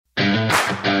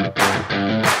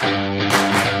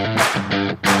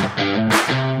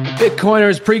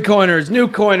Bitcoiners, pre-coiners, new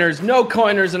coiners, no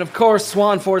coiners, and of course,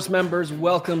 Swan Force members,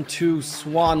 welcome to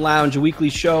Swan Lounge, a weekly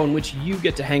show in which you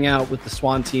get to hang out with the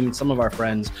Swan team and some of our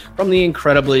friends from the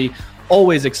incredibly,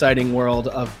 always exciting world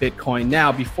of Bitcoin.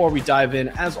 Now, before we dive in,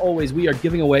 as always, we are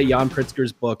giving away Jan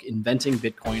Pritzker's book, Inventing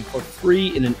Bitcoin, for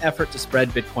free in an effort to spread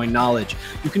Bitcoin knowledge.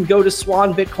 You can go to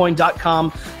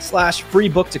swanbitcoin.com/free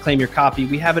book to claim your copy.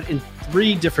 We have it in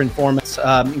 3 different formats,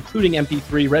 including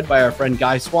MP3, read by our friend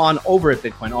Guy Swan over at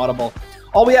Bitcoin Audible.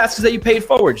 All we ask is that you pay it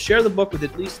forward. Share the book with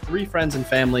at least 3 friends and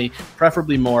family,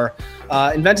 preferably more.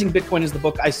 Inventing Bitcoin is the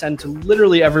book I send to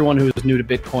literally everyone who is new to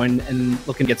Bitcoin and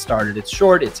looking to get started. It's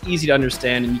short, it's easy to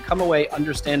understand, and you come away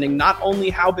understanding not only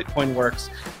how Bitcoin works,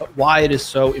 but why it is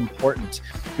so important.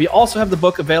 We also have the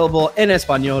book available en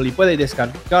español y puede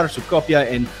descargar su copia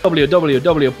en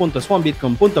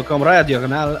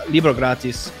www.swanbitcoin.com/libro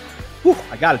gratis. Whew,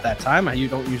 I got it that time. You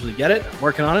don't usually get it. I'm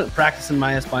working on it, practicing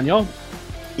my Espanol.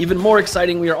 Even more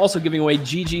exciting, we are also giving away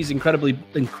Gigi's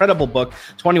incredible book,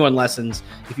 21 Lessons.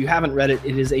 If you haven't read it,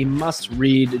 it is a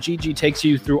must-read. Gigi takes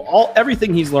you through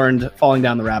everything he's learned falling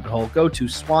down the rabbit hole. Go to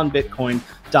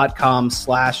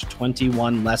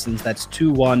swanbitcoin.com/21 lessons. That's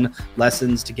 21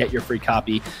 lessons to get your free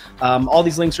copy. All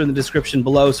these links are in the description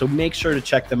below, so make sure to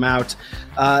check them out.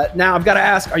 Now, I've got to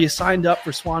ask, are you signed up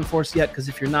for Swan Force yet? Because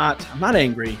if you're not, I'm not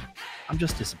angry. I'm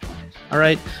just disappointed. All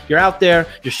right. You're out there,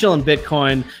 you're shilling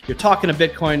Bitcoin, you're talking to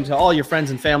Bitcoin to all your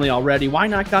friends and family already. Why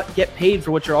not get paid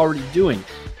for what you're already doing?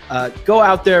 Go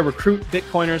out there, recruit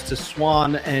Bitcoiners to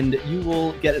Swan, and you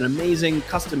will get an amazing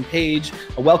custom page,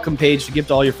 a welcome page to give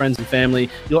to all your friends and family.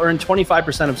 You'll earn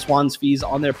 25% of Swan's fees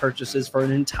on their purchases for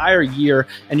an entire year,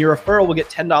 and your referral will get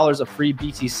 $10 of free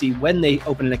BTC when they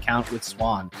open an account with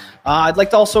Swan. I'd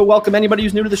like to also welcome anybody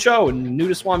who's new to the show and new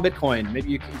to Swan Bitcoin. Maybe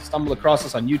you can stumble across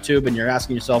us on YouTube and you're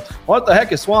asking yourself, what the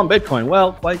heck is Swan Bitcoin?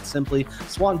 Well, quite simply,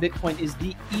 Swan Bitcoin is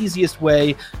the easiest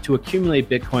way to accumulate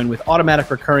Bitcoin with automatic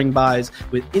recurring buys,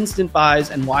 with instant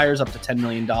buys and wires up to $10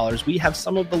 million. We have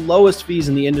some of the lowest fees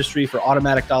in the industry for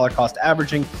automatic dollar cost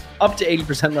averaging, up to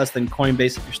 80% less than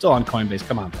Coinbase. If you're still on Coinbase,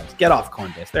 come on, folks, get off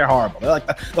Coinbase. They're horrible. They're like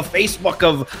the Facebook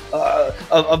of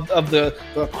the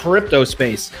crypto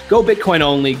space. Go Bitcoin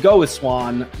only. Go with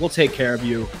Swan. We'll take care of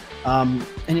you.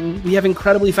 And we have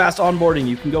incredibly fast onboarding.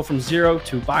 You can go from 0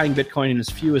 to buying Bitcoin in as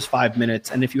few as 5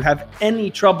 minutes. And if you have any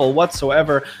trouble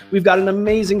whatsoever, we've got an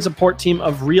amazing support team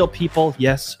of real people.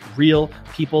 Yes, real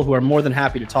people who are more than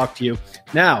happy to talk to you.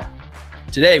 Now,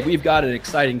 today we've got an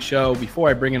exciting show. Before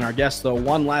I bring in our guests, though,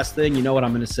 one last thing. You know what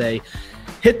I'm going to say.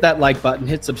 Hit that like button,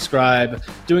 hit subscribe.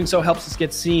 Doing so helps us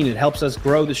get seen. It helps us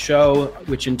grow the show,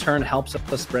 which in turn helps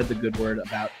us spread the good word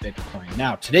about Bitcoin.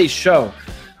 Now, today's show,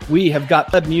 we have got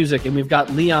Pleb Music and we've got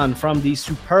Leon from the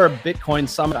Superb Bitcoin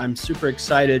Summit. I'm super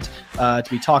excited to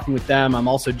be talking with them. I'm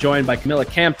also joined by Camilla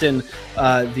Campton,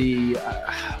 what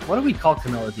do we call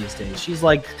Camilla these days? She's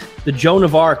like the Joan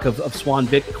of Arc of Swan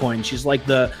Bitcoin. She's like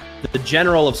the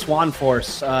general of Swan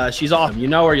Force. She's awesome. You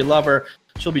know her, you love her.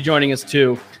 She'll be joining us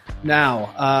too.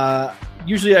 Now,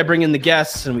 usually I bring in the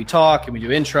guests and we talk and we do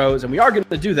intros, and we are going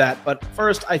to do that. But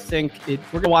first, I think we're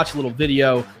going to watch a little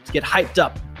video to get hyped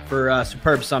up for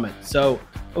Superb Summit. So,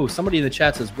 somebody in the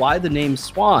chat says, why the name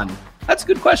Swan? That's a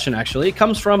good question, actually. It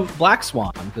comes from Black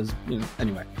Swan, because,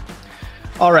 anyway.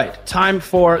 All right, time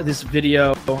for this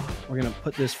video. We're going to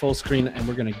put this full screen and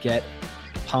we're going to get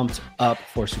pumped up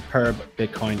for Superb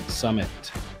Bitcoin Summit.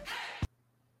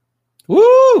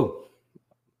 Woo!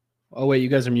 Oh, wait, you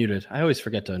guys are muted. I always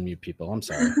forget to unmute people. I'm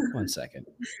sorry. One second.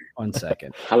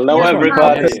 Hello,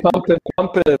 everybody. Pump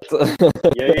it.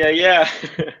 Yeah.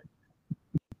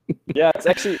 Yeah, it's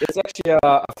actually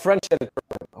a French editor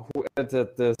who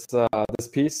edited this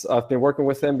piece. I've been working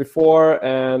with him before,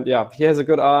 and yeah, he has a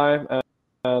good eye.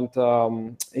 And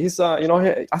he's I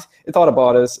thought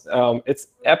about this. It's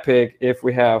epic if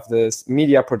we have this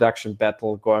media production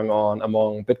battle going on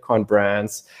among Bitcoin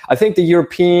brands. I think the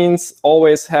Europeans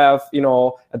always have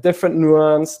a different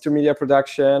nuance to media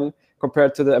production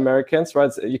compared to the Americans,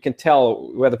 right? So you can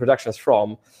tell where the production is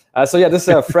from. So yeah, this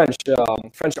is a French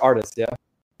artist, yeah.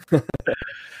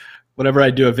 Whenever I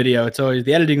do a video, it's always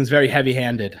the editing is very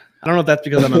heavy-handed. I don't know if that's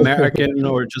because I'm American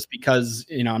or just because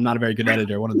I'm not a very good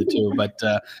editor, one of the two. But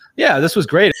yeah, this was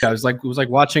great. It was like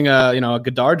watching a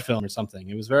Godard film or something.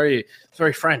 It was very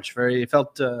French. It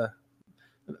felt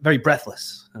very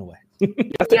breathless in a way.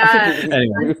 Yeah.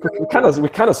 Anyway, we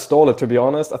kind of stole it, to be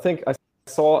honest. I think I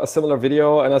saw a similar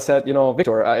video and I said,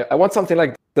 Victor, I want something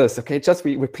like this. Okay, just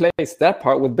we replace that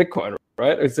part with Bitcoin,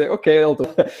 right? I say, okay, I'll do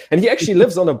it. And he actually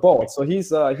lives on a boat, so he's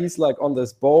like on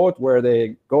this boat where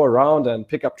they go around and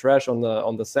pick up trash on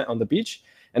the beach.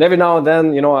 And every now and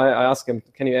then, I ask him,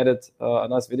 can you edit a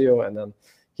nice video? And then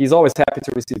he's always happy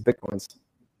to receive Bitcoins.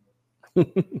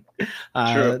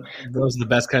 Those are the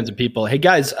best kinds of people. Hey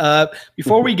guys,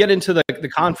 before we get into the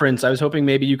conference, I was hoping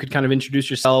maybe you could kind of introduce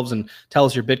yourselves and tell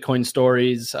us your Bitcoin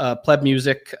stories. Pleb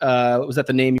Music, was that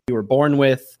the name you were born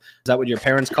with? Is that what your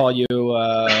parents call you?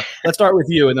 Let's start with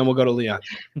you, and then we'll go to Leon.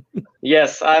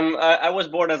 Yes, I was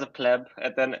born as a pleb,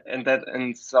 and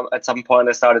at some point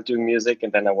I started doing music,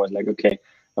 and then I was like, okay,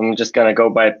 I'm just gonna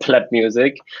go by Pleb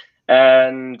Music.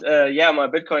 And my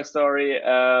Bitcoin story.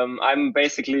 I'm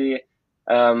basically.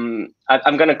 I'm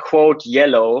gonna quote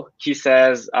Yellow. He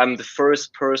says, "I'm the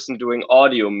first person doing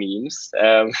audio memes."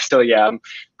 I'm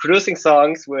producing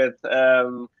songs with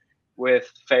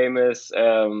famous,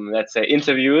 let's say,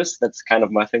 interviews. That's kind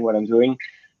of my thing. What I'm doing.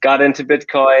 Got into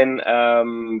Bitcoin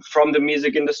from the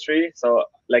music industry. So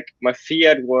like my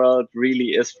fiat world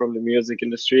really is from the music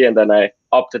industry, and then I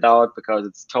opted out because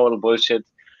it's total bullshit.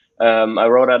 I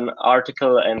wrote an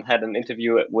article and had an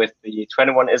interview with the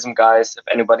 21ism guys, if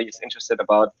anybody is interested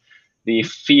about the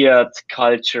fiat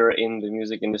culture in the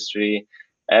music industry.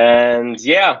 And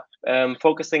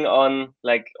focusing on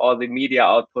like all the media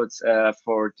outputs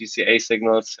for DCA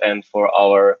signals and for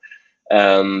our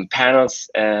panels.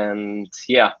 And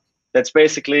that's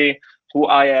basically who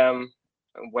I am.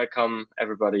 Welcome,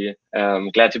 everybody.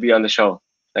 Glad to be on the show.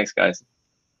 Thanks, guys.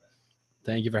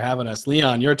 Thank you for having us.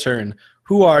 Leon, your turn.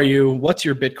 Who are you? What's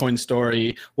your Bitcoin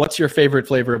story? What's your favorite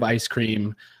flavor of ice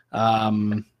cream?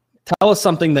 Tell us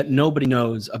something that nobody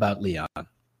knows about Leon.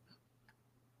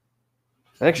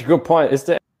 Actually, good point. Is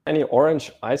there any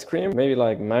orange ice cream? Maybe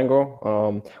like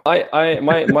mango?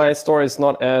 My story is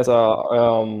not as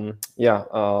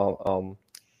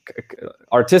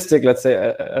artistic, let's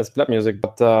say, as Pleb Music,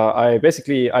 but I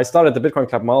started the Bitcoin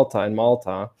Club Malta in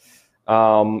Malta.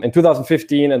 In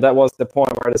 2015, and that was the point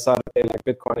where I decided, okay, like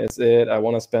Bitcoin is it. I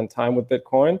want to spend time with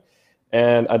Bitcoin,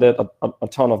 and I did a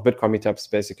ton of Bitcoin meetups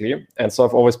basically. And so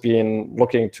I've always been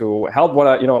looking to help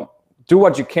do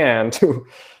what you can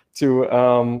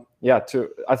I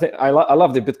think I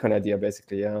love the Bitcoin idea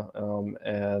basically,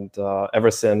 and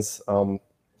ever since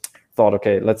thought,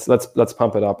 okay, let's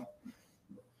pump it up.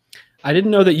 I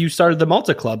didn't know that you started the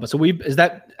Malta Club. So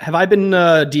have I been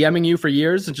DMing you for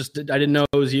years and just I didn't know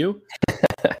it was you?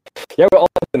 Yeah, we're all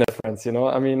internet friends,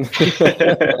 I mean,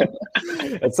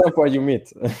 at some point you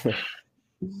meet.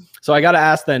 So I got to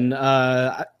ask then,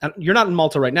 you're not in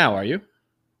Malta right now, are you?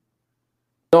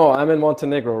 No, I'm in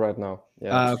Montenegro right now.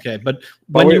 Yeah. Okay, but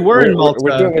when you were in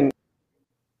Malta,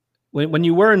 when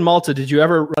you were in Malta, did you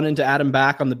ever run into Adam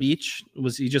Back on the beach?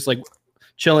 Was he just like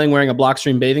chilling, wearing a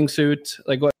Blockstream bathing suit?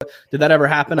 Like, what did that ever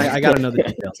happen? I got to know the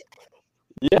details.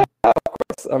 Yeah, of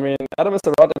course. I mean, Adam is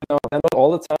around not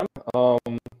all the time.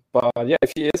 But yeah,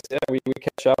 if he is, we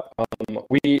catch up.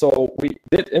 We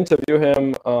did interview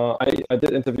him. I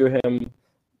did interview him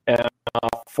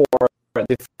for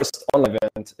the first online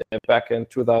event back in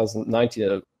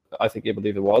 2019. I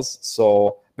believe it was.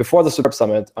 So before the Superb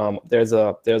Summit, there's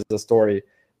a story,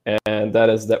 and that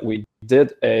is that we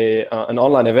did an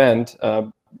online event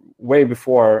way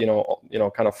before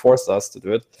kind of forced us to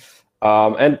do it.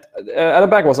 And Adam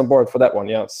Back was on board for that one.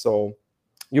 Yeah, so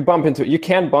you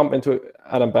can bump into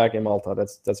Adam Back in Malta.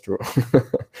 That's true.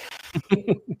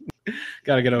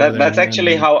 Gotta get over there. That's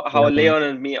actually how Leon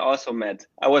and me also met.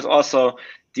 I was also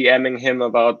DMing him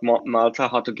about Malta,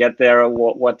 how to get there,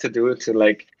 what to do to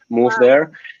like move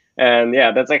there. And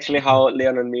yeah, that's actually how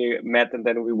Leon and me met. And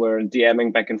then we were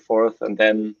DMing back and forth. And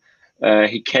then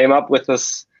he came up with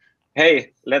this,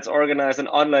 hey, let's organize an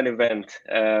online event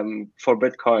for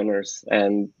Bitcoiners.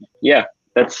 And yeah,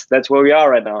 that's where we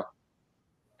are right now.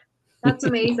 That's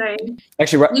amazing.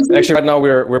 Actually, right now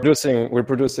we're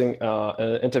producing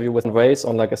an interview with Waze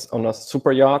on a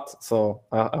super yacht. So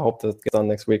I hope that gets done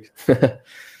next week.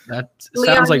 That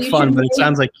sounds like fun, but it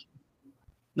sounds like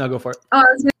no, go for it. Oh, I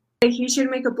was gonna say, you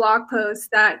should make a blog post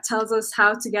that tells us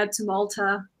how to get to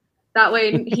Malta. That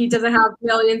way, he doesn't have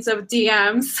millions of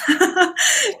DMs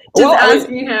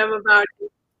asking him about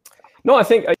it. No, I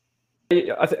think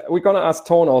we're gonna ask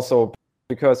Tone also.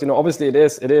 Because obviously it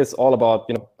is all about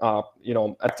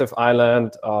active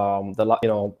island,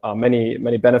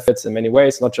 many benefits in many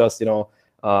ways, not just in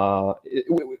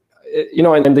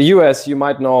the US you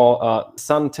might know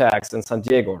Suntax in San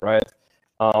Diego, right?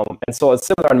 And so it's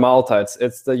similar in Malta.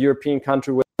 It's the European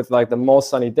country with like the most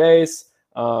sunny days.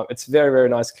 It's very, very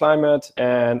nice climate,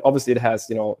 and obviously it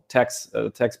has tax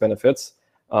benefits,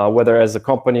 whether as a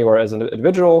company or as an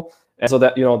individual. And so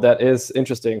that that is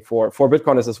interesting for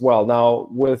Bitcoiners as well. Now,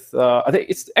 with I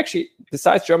think it's actually,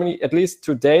 besides Germany, at least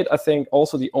to date, I think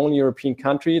also the only European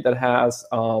country that has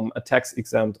a tax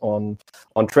exempt on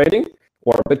trading.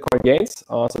 or Bitcoin gains.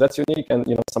 So that's unique, and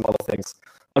some other things.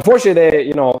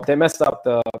 Unfortunately, they messed up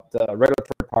the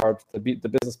regulatory part, the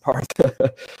business part. I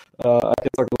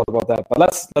can talk a lot about that, but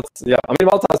let's I mean,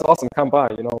 Malta is awesome. Come by,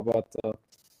 but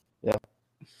yeah.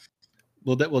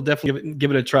 We'll definitely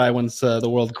give it a try once the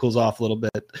world cools off a little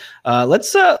bit.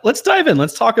 Let's dive in.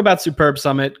 Let's talk about Superb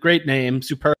Summit. Great name,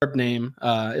 superb name,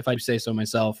 if I say so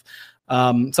myself.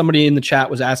 Somebody in the chat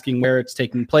was asking where it's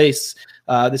taking place.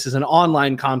 This is an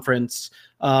online conference,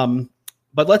 but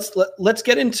let's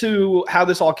get into how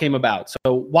this all came about.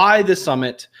 So why this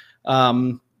summit,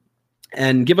 and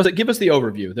give us the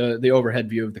overview, the overhead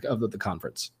view of the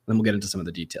conference. Then we'll get into some of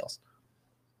the details.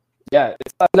 Yeah,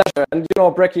 it's a pleasure. And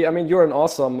Brecky, I mean, you're an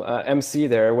awesome MC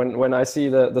there. When I see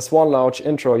the Swan Lounge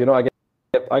intro,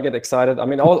 I get excited. I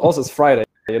mean, also it's Friday,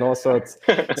 so it's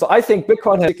so I think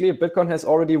Bitcoin has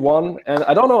already won, and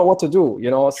I don't know what to do,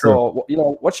 So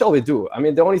what shall we do? I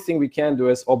mean, the only thing we can do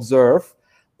is observe.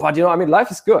 But I mean,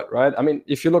 life is good, right? I mean,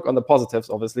 if you look on the positives,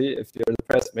 obviously, if you're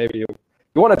depressed, maybe you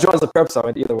want to join the Superb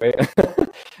Summit either way.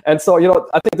 And so,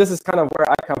 I think this is kind of where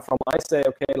I come from. I say,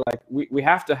 okay, like we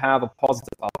have to have a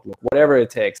positive outlook, whatever it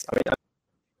takes. I mean,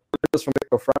 this from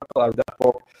Viktor Frankl, I read that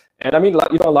book. And I mean,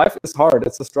 life is hard.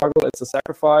 It's a struggle, it's a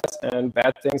sacrifice, and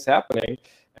bad things happening.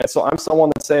 And so I'm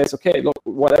someone that says, okay, look,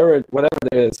 whatever it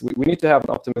is, we need to have an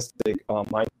optimistic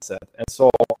mindset. And so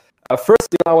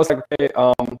first, I was like, okay,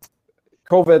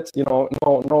 COVID,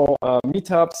 no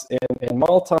meetups in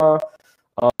Malta.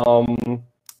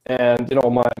 And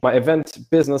my event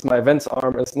business, my events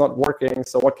arm is not working.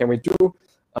 So what can we do?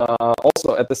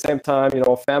 Also at the same time,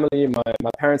 family,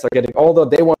 my parents are getting older.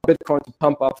 They want Bitcoin to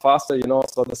pump up faster,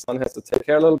 so the son has to take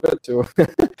care a little bit to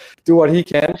do what he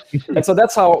can. And so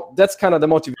that's kind of the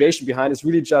motivation behind it. It's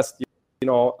really just,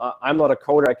 I'm not a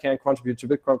coder. I can't contribute to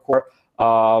Bitcoin Core.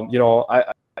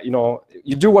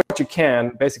 You do what you can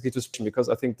basically to stream, because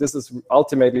I think this is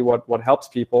ultimately what helps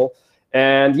people.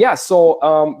 And yeah,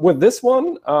 so with this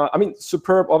one, I mean,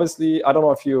 Superb, obviously, I don't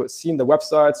know if you've seen the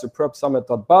website,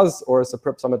 superbsummit.buzz or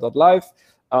superbsummit.live.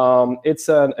 It's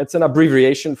an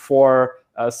abbreviation for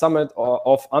Summit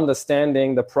of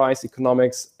Understanding the Price,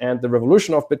 Economics, and the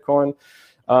Revolution of Bitcoin.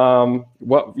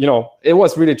 It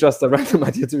was really just a random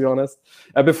idea, to be honest.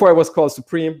 Before it was called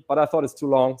Supreme, but I thought it's too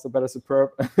long, so better Superb.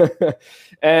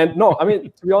 And no, I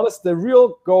mean, to be honest, the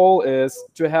real goal is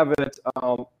to have it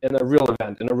in a real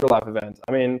life event.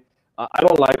 I mean, I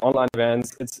don't like online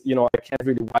events. It's, I can't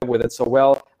really vibe with it so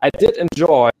well. I did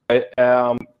enjoy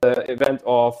the event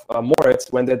of Moritz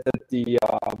when they did the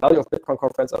Value of Bitcoin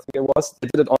conference, I think it was. They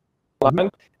did it online.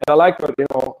 And I like to,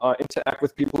 interact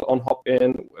with people on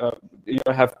Hopin,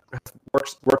 have work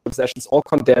sessions all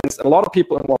condensed, and a lot of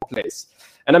people in one place.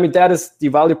 And I mean, that is the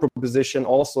value proposition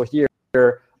also here.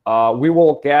 We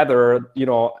will gather,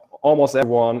 almost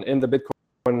everyone in the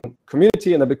Bitcoin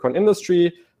community, in the Bitcoin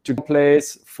industry, to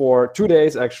place for 2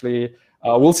 days, actually.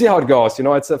 We'll see how it goes.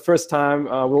 It's the first time.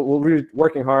 We're really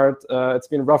working hard. It's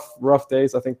been rough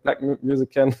days. I think Black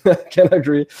Music can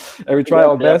agree, and we try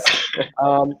our best.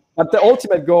 But the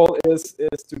ultimate goal is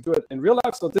to do it in real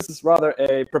life. So this is rather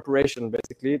a preparation,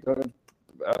 basically.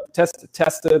 Test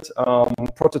it,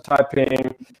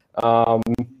 prototyping,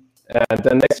 and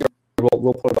then next year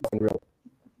we'll put it up in real.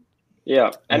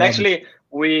 Yeah, and actually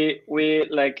we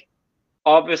like.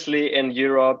 Obviously, in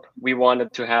Europe, we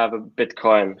wanted to have a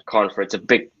Bitcoin conference, a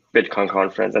big Bitcoin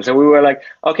conference. And so we were like,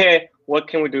 okay, what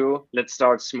can we do? Let's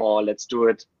start small. Let's do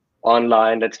it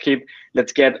online. Let's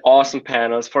get awesome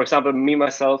panels. For example, me,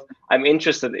 myself, I'm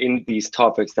interested in these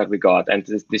topics that we got. And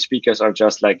the speakers are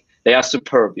just like, they are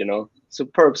superb,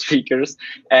 superb speakers.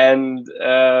 And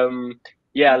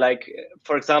yeah, like,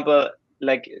 for example,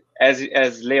 like as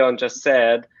Leon just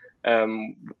said,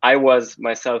 I was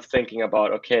myself thinking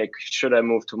about, okay, should I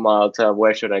move to Malta?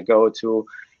 Where should I go to?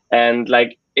 And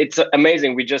like, it's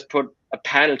amazing. We just put a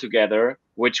panel together,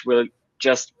 which will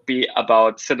just be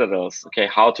about citadels. Okay,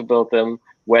 how to build them,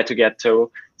 where to get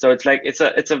to. So it's like it's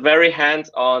a very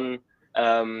hands-on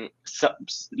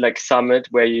summit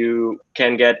where you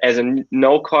can get, as a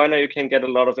no-coiner, you can get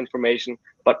a lot of information,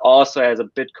 but also as a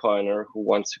Bitcoiner who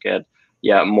wants to get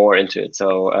more into it.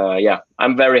 So yeah,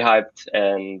 I'm very hyped,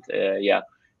 and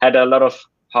had a lot of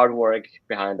hard work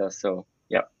behind us. So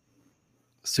yeah,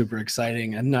 super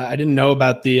exciting. And I didn't know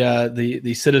about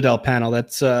the Citadel panel.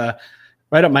 That's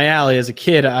right up my alley. As a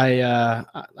kid, I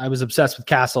was obsessed with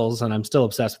castles, and I'm still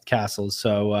obsessed with castles.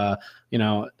 So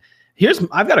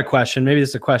I've got a question. Maybe this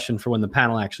is a question for when the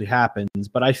panel actually happens,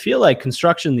 but I feel like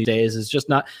construction these days is just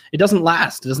not, it doesn't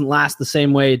last. It doesn't last the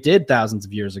same way it did thousands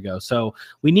of years ago. So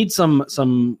we need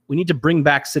we need to bring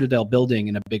back Citadel building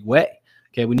in a big way.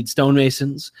 Okay, we need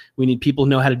stonemasons. We need people who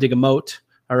know how to dig a moat.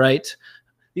 All right,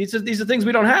 these are things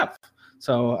we don't have.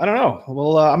 So I don't know.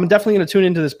 Well, I'm definitely going to tune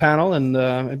into this panel, and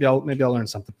maybe I'll learn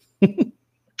something.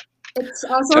 It's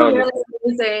also really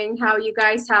amazing how you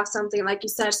guys have something, like you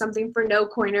said, something for no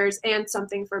coiners and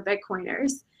something for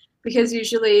Bitcoiners, because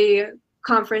usually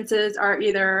conferences are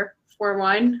either for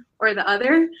one or the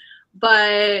other,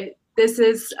 but this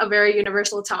is a very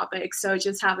universal topic. So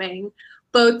just having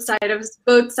both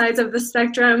sides of the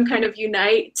spectrum kind of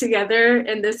unite together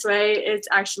in this way, it's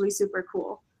actually super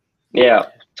cool. Yeah,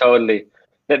 totally.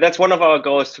 That's one of our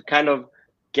goals, to kind of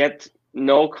get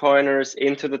no coiners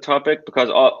into the topic, because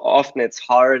often it's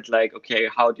hard, like, okay,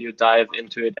 how do you dive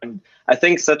into it? And I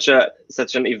think such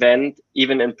an event,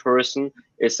 even in person,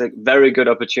 is a very good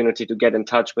opportunity to get in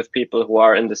touch with people who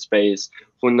are in the space,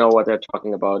 who know what they're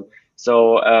talking about.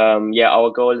 So yeah, our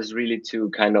goal is really to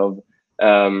kind of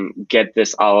get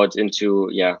this out into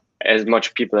as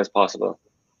much people as possible.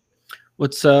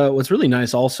 What's really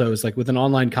nice also is, like, with an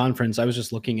online conference, I was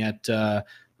just looking at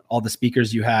all the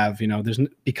speakers you have. You know,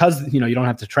 because you don't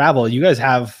have to travel. You guys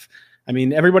have, I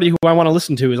mean, everybody who I want to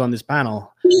listen to is on this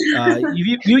panel.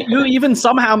 You even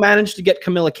somehow managed to get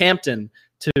Camilla Campton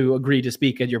to agree to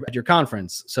speak at your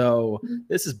conference. So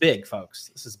this is big, folks.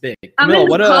 This is big.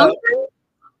 Camilla,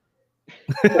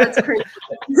 That's crazy.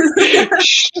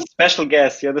 Special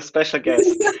guest. You're the special guest.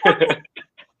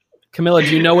 Camilla,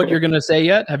 do you know what you're going to say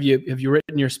yet? Have you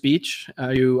written your speech?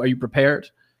 Are you prepared?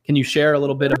 Can you share a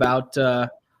little bit about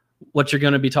what you're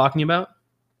going to be talking about?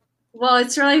 Well,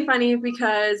 it's really funny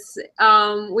because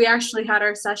we actually had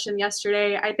our session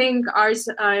yesterday. I think ours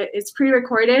is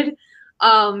pre-recorded.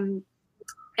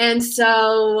 And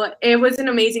so it was an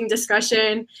amazing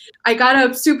discussion. I got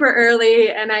up super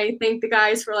early, and I thank the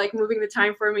guys for like moving the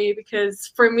time for me,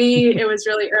 because for me, it was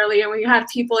really early, and we had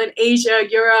people in Asia,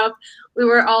 Europe, we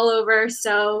were all over.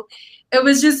 So it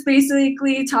was just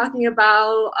basically talking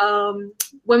about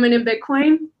women in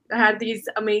Bitcoin. I had these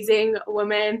amazing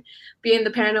women be in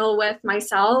the panel with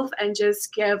myself and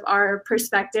just give our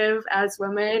perspective as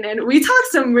women. And we talked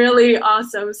some really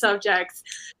awesome subjects.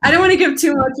 I don't want to give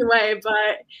too much away,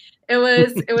 but it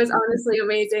was honestly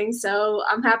amazing. So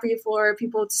I'm happy for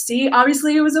people to see.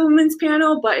 Obviously, it was a women's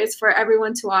panel, but it's for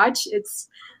everyone to watch. It's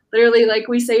literally, like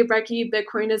we say, Brecky,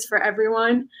 Bitcoin is for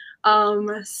everyone.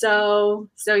 So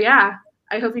yeah,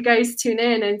 I hope you guys tune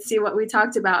in and see what we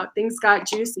talked about. Things got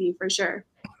juicy for sure.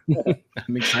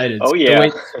 I'm excited. Oh yeah. So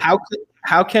wait,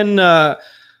 how can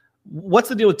what's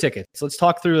the deal with tickets? Let's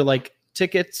talk through like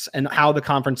tickets and how the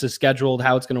conference is scheduled,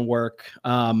 how it's going to work.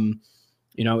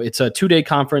 It's a 2-day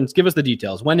conference. Give us the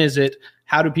details. When is it?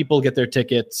 How do people get their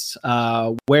tickets?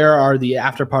 Where are the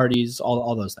after parties?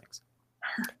 All those things.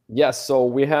 Yes, so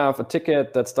we have a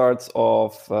ticket that starts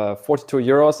off 42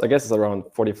 euros. I guess it's around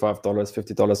 $45,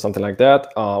 $50, something like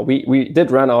that. We did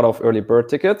run out of early bird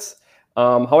tickets.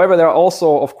 However, there are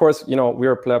also, of course, we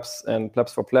are plebs and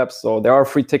plebs for plebs, so there are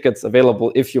free tickets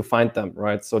available if you find them,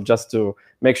 right? So just to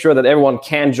make sure that everyone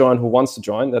can join who wants to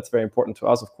join, that's very important to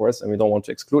us, of course, and we don't want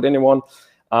to exclude anyone.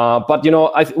 But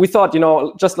we thought,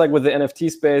 just like with the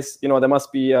NFT space, there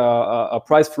must be a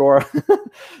price floor.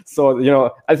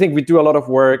 So I think we do a lot of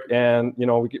work, and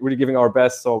we're really giving our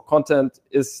best. So content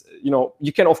is,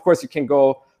 you can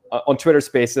go on Twitter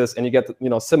Spaces and you get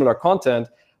similar content.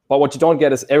 But what you don't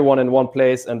get is everyone in one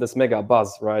place and this mega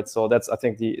buzz, right? So that's, I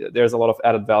think, there's a lot of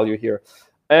added value here.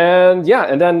 And yeah,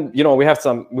 and then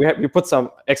we put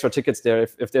some extra tickets there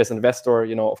if there's an investor,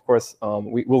 of course,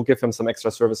 we will give him some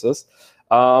extra services.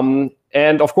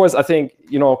 And of course, I think,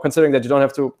 considering that you don't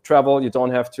have to travel, you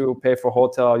don't have to pay for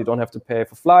hotel, you don't have to pay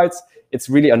for flights, it's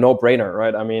really a no-brainer,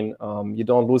 right? I mean, you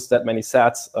don't lose that many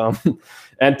sats,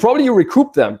 and probably you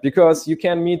recoup them, because you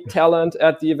can meet talent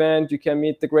at the event, you can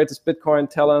meet the greatest Bitcoin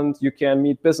talent, you can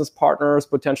meet business partners,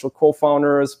 potential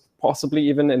co-founders, possibly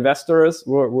even investors.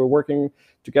 We're working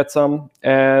to get some,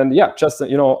 and yeah, just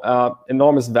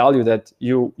enormous value that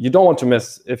you don't want to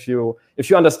miss if you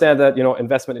understand that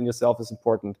investment in yourself is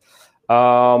important.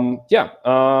 Other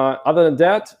than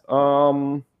that,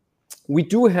 we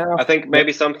do have, I think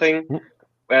maybe something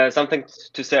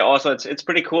to say also. It's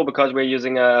pretty cool because we're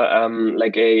using a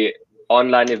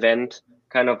online event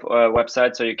kind of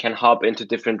website, so you can hop into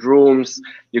different rooms.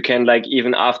 You can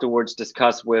even afterwards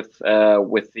discuss with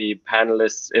the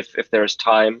panelists if there's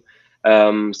time.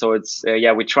 So it's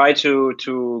we try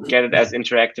to get it as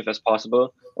interactive as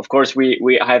possible. Of course,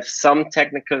 we have some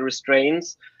technical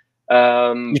restraints.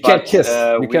 You can't kiss.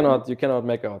 You cannot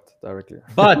make out directly.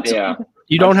 But yeah,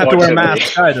 you don't have to wear a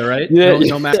mask either, right? Yeah,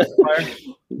 no mask required.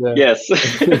 Yeah. Yes.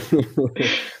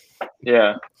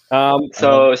 Yeah.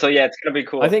 So yeah, it's gonna be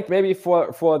cool. I think maybe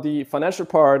for the financial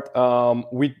part,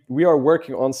 we are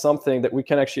working on something that we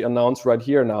can actually announce right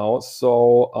here now.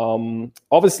 So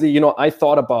obviously, you know, I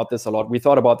thought about this a lot. We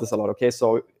thought about this a lot. Okay,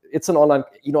 so it's an online.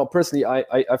 You know, personally,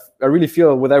 I really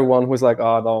feel with everyone who's like,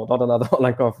 oh no, not another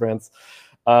online conference,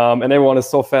 and everyone is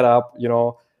so fed up. You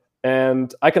know.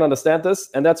 And I can understand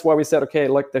this, and that's why we said, okay,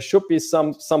 like there should be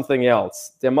something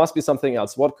else. There must be something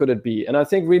else. What could it be? And I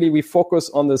think really we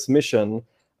focus on this mission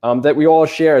that we all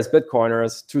share as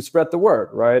Bitcoiners to spread the word,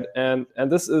 right? And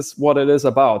this is what it is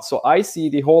about. So I see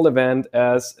the whole event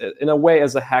as, in a way,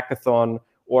 as a hackathon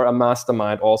or a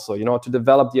mastermind also, you know, to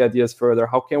develop the ideas further.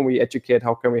 How can we educate?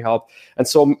 How can we help? And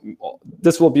so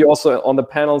this will be also on the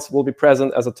panels, will be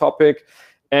present as a topic.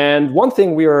 And one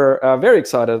thing we are very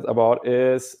excited about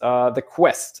is the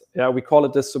quest. Yeah, we call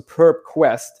it the Superb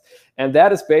Quest. And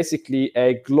that is basically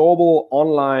a global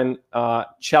online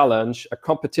challenge, a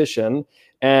competition.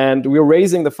 And we're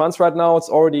raising the funds right now. It's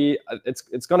already,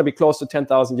 it's going to be close to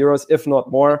 10,000 euros, if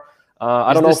not more.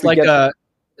 I don't know if we get...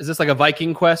 Is this like a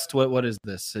Viking quest? What is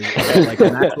this? Is it like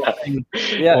an actual thing?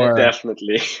 Yeah, or...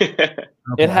 definitely.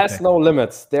 It has no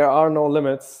limits. There are no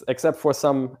limits except for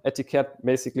some etiquette,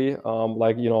 basically.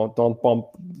 Like, you know, don't bump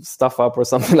stuff up or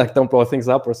something, like don't blow things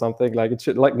up or something. Like it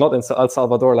should, like not in El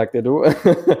Salvador like they do.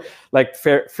 Like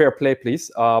fair play,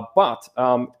 please. But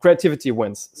creativity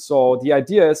wins. So the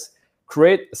idea is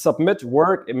submit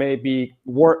work. It may be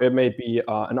work. It may be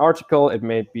an article. It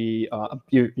may be a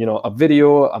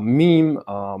video, a meme,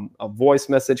 a voice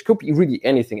message. Could be really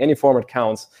anything. Any format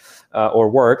counts or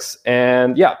works.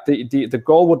 And yeah, the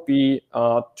goal would be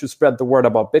to spread the word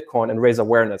about Bitcoin and raise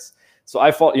awareness. So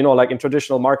I thought, you know, like in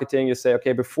traditional marketing, you say,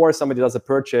 okay, before somebody does a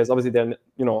purchase, obviously there are,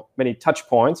 you know, many touch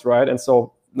points, right? And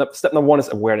so step number one is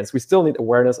awareness. We still need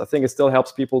awareness. I think it still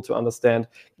helps people to understand,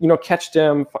 you know, catch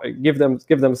them, give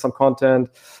them some content,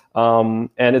 and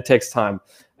it takes time.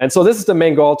 And so this is the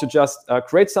main goal, to just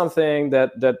create something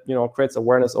that you know, creates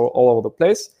awareness all over the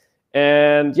place.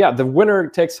 And yeah, the winner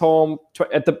takes home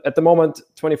at the moment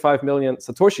 25 million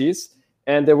satoshis,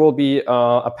 and there will be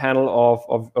a panel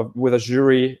of with a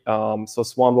jury. So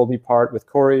Swan will be part with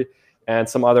Corey and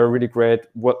some other really great,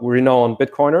 renowned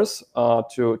Bitcoiners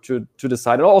to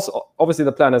decide. And also, obviously,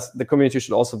 the plan is the community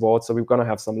should also vote. So we're going to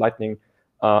have some lightning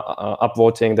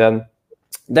upvoting. Then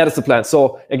that is the plan.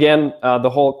 So again, the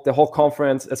whole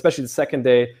conference, especially the second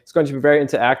day, is going to be very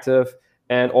interactive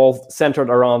and all centered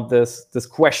around this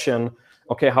question.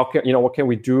 Okay, what can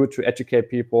we do to educate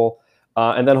people?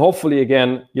 And then hopefully,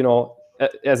 again, you know,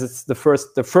 as it's the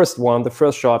first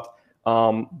shot,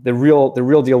 the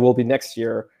real deal will be next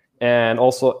year. And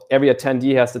also, every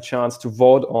attendee has the chance to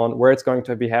vote on where it's going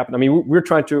to be happening. I mean, we're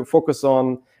trying to focus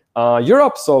on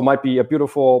Europe, so it might be a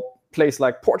beautiful place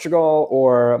like Portugal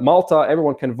or Malta.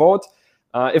 Everyone can vote.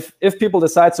 If people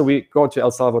decide, so we go to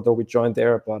El Salvador, we join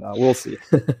there, but we'll see.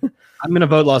 I'm going to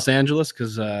vote Los Angeles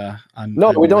because we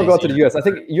don't go to the US. I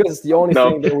think US is the only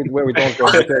thing where we don't go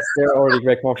because they're already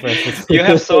great conferences. You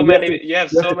have so many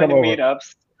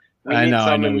meetups. We need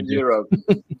some in Europe.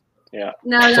 Yeah.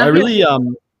 So I really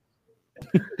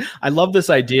I love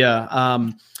this idea.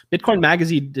 Bitcoin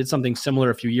Magazine did something similar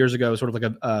a few years ago, sort of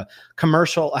like a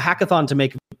commercial, a hackathon to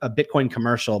make a Bitcoin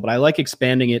commercial, but I like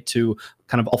expanding it to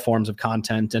kind of all forms of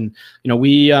content. And, you know,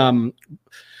 we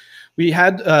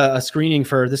had a screening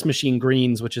for This Machine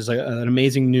Greens, which is an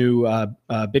amazing new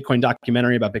Bitcoin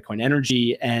documentary about Bitcoin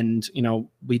energy. And, you know,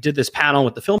 we did this panel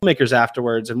with the filmmakers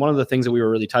afterwards. And one of the things that we were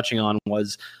really touching on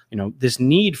was, you know, this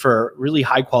need for really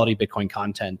high quality Bitcoin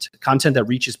content that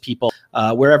reaches people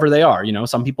wherever they are. You know,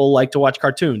 some people like to watch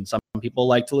cartoons. Some people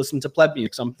like to listen to pleb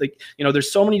music. You know,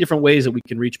 there's so many different ways that we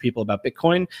can reach people about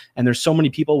Bitcoin. And there's so many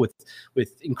people with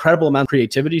incredible amount of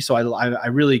creativity. So I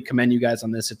really commend you guys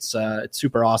on this. It's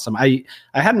super awesome. I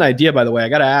had an idea, by the way. I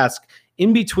got to ask,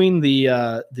 in between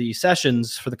the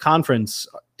sessions for the conference,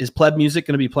 is pleb music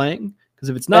going to be playing? Because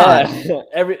if it's not, he's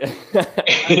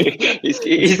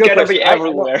going to be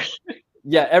everywhere.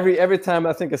 Yeah, every time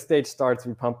I think a stage starts,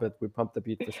 we pump it. We pump the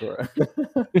beat for sure.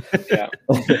 Yeah.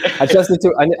 I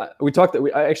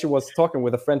actually was talking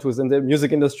with a friend who's in the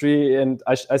music industry, and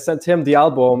I sent him the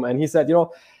album, and he said, you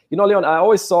know, Leon, I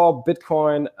always saw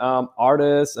Bitcoin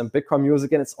artists and Bitcoin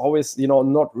music, and it's always, you know,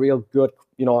 not real good.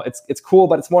 You know, it's cool,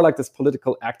 but it's more like this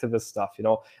political activist stuff, you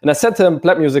know. And I sent him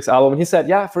Pleb Music's album, and he said,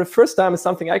 yeah, for the first time, it's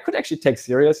something I could actually take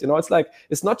serious. You know, it's like,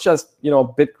 it's not just, you know,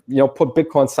 put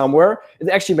Bitcoin somewhere. It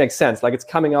actually makes sense. Like, it's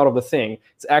coming out of the thing.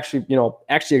 It's actually, you know,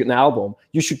 an album.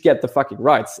 You should get the fucking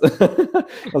rights. I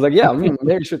was like, yeah, maybe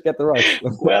you should get the rights.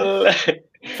 Well,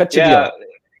 yeah.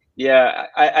 Yeah,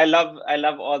 I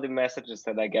love all the messages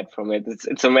that I get from it.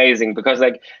 It's amazing because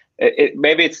like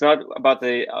maybe it's not about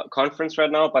the conference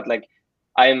right now, but like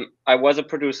I was a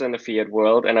producer in the fiat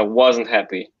world and I wasn't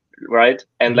happy, right?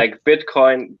 And like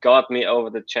Bitcoin got me over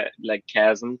the like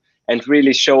chasm and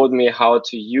really showed me how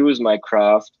to use my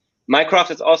craft. My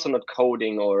craft is also not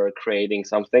coding or creating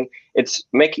something. It's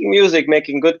making music,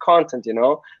 making good content, you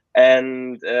know.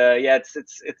 And yeah,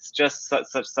 it's just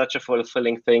such a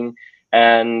fulfilling thing.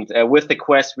 And with the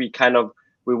quest, we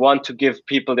want to give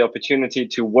people the opportunity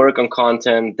to work on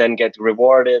content, then get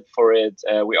rewarded for it.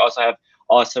 We also have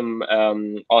awesome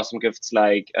gifts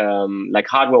like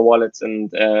hardware wallets and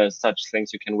such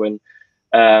things you can win.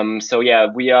 So yeah,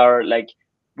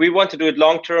 we want to do it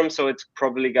long term, so it's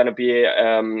probably going to be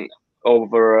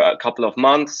over a couple of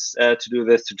months to do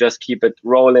this, to just keep it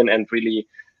rolling and really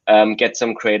get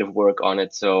some creative work on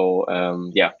it.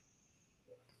 So yeah.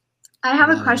 I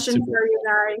have a question for you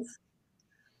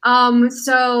guys.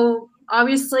 So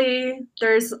obviously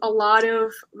there's a lot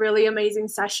of really amazing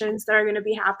sessions that are going to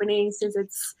be happening since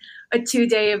it's a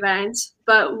 2-day event,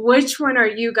 but which one are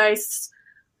you guys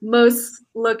most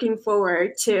looking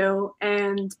forward to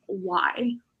and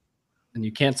why? And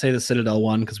you can't say the Citadel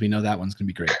one because we know that one's going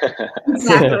to be great.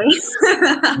 Exactly.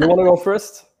 You want to go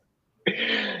first?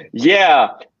 Yeah.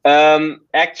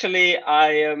 Actually,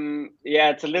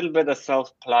 it's a little bit of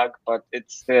self-plug, but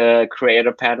it's the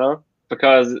creator panel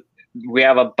because we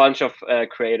have a bunch of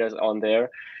creators on there.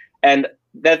 And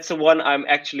that's the one I'm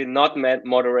actually not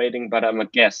moderating, but I'm a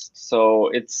guest. So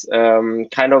it's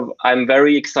I'm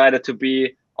very excited to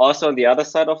be also on the other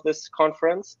side of this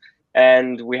conference.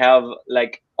 And we have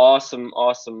like awesome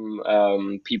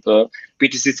people.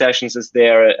 BTC Sessions is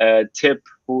there. Tip,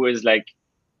 who is like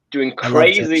doing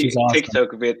crazy awesome.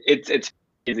 TikTok with it's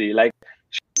crazy. Like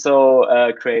she's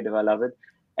so creative. I love it.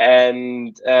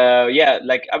 And yeah,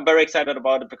 like I'm very excited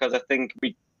about it because I think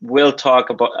we will talk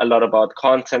a lot about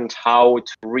content, how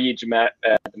to reach the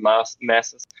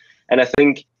masses, and I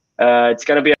think it's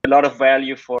gonna be a lot of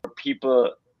value for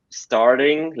people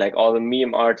starting, like all the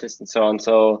meme artists and so on.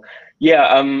 So yeah,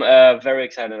 I'm very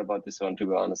excited about this one, to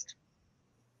be honest.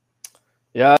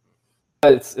 Yeah,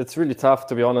 it's really tough,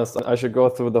 to be honest. I should go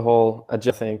through the whole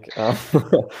agenda, I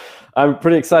think. I'm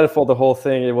pretty excited for the whole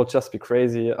thing. It will just be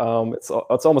crazy. It's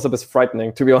almost a bit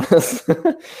frightening, to be honest.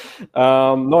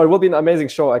 No, it will be an amazing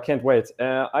show. I can't wait.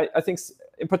 I think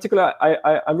in particular,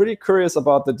 I'm really curious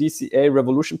about the DCA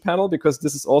Revolution panel, because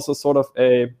this is also sort of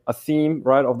a theme,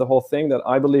 right, of the whole thing, that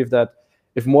I believe that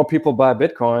if more people buy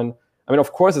Bitcoin, I mean,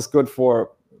 of course, it's good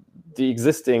for the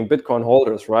existing Bitcoin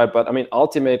holders, right? But I mean,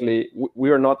 ultimately, we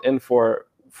are not in for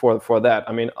that.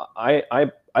 I mean,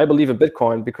 I believe in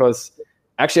Bitcoin because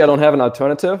actually I don't have an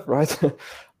alternative, right?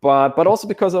 but also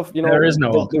because of, you know, there is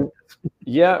no alternative.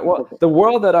 Yeah, well, the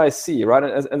world that I see, right,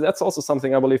 and that's also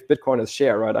something I believe Bitcoiners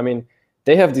share, right? I mean,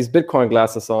 they have these Bitcoin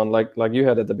glasses on, like you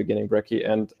had at the beginning, Brecky,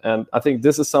 and I think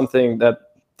this is something that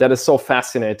is so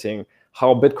fascinating,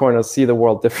 how Bitcoiners see the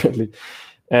world differently.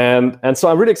 And so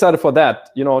I'm really excited for that,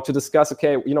 you know, to discuss,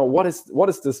 okay, you know, what is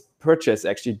this purchase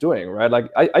actually doing, right? Like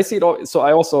I see it all. So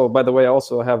I also, by the way, I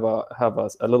also have a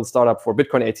little startup for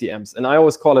Bitcoin ATMs, and I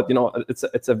always call it, you know,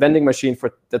 it's a vending machine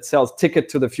that sells ticket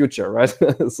to the future, right?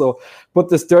 So put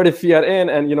this dirty fiat in,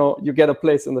 and you know, you get a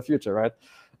place in the future, right?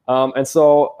 And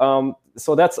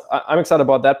so that's, I'm excited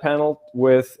about that panel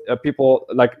with people.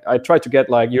 Like I tried to get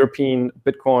like European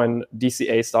Bitcoin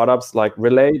DCA startups like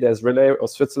Relay. There's Relay of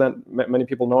Switzerland. Many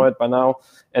people know it by now.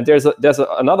 And there's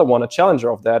another one, a challenger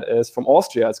of that is from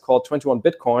Austria. It's called 21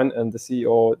 Bitcoin, and the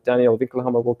CEO Daniel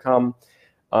Winkelhammer will come.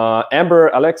 Amber,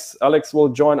 Alex will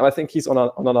join. I think he's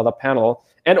on another panel.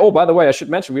 And oh, by the way, I should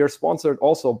mention we are sponsored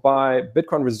also by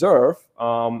Bitcoin Reserve,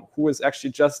 who is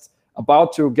actually just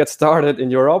about to get started in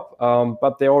Europe,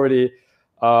 but they already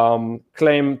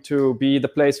claim to be the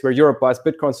place where Europe buys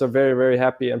Bitcoin. So very, very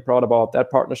happy and proud about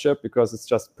that partnership, because it's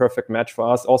just a perfect match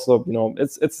for us. Also, you know,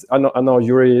 I know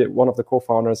Yuri, one of the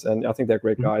co-founders, and I think they're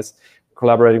great guys,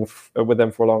 collaborating with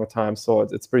them for a long time. So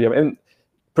it's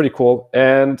pretty cool.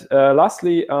 And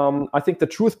lastly, I think the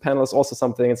Truth panel is also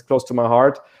something that's close to my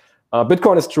heart.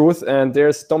 Bitcoin is Truth, and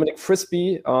there's Dominic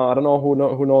Frisby. I don't know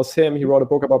who knows him. He wrote a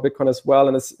book about Bitcoin as well,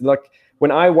 and it's like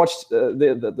when I watched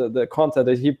the content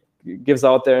that he gives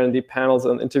out there in the panels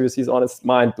and interviews he's on, it's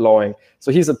mind blowing.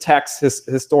 So he's a tax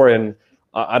historian.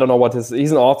 I don't know what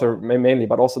he's an author mainly,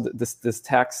 but also this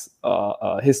tax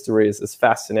history is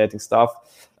fascinating stuff.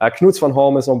 Knut van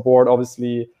Holm is on board,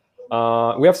 obviously.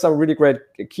 We have some really great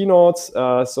keynotes.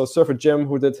 So Surfer Jim,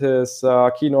 who did his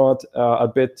keynote a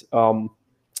bit.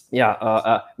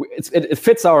 It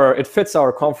fits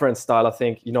our conference style, I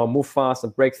think. You know, move fast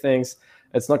and break things.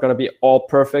 It's not going to be all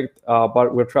perfect,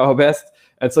 but we'll try our best.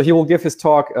 And so he will give his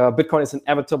talk. Bitcoin is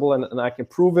inevitable, and I can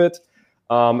prove it.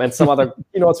 And some other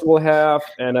keynotes we'll have,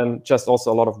 and then just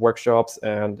also a lot of workshops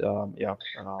and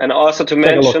and also to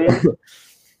mention,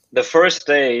 the first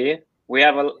day we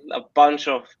have a bunch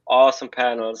of awesome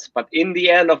panels, but in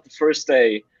the end of the first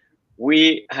day,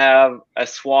 we have a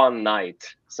Swan night.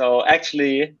 So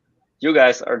actually, you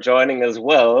guys are joining as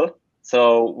well.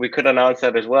 So we could announce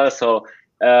that as well. So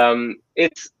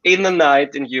it's in the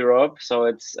night in Europe. So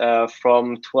it's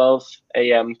from 12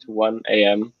 a.m. to 1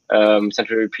 a.m.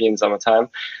 Central European Summer Time.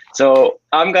 So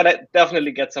I'm gonna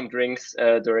definitely get some drinks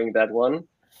during that one.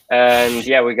 And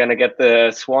yeah, we're gonna get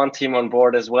the Swan team on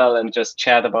board as well and just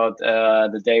chat about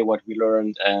the day, what we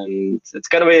learned, and it's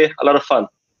gonna be a lot of fun.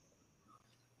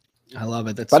 I love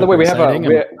it. That's by the way, we have exciting.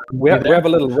 we have a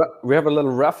little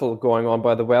raffle going on.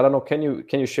 By the way, I don't know. Can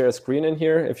you share a screen in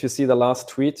here? If you see the last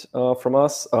tweet from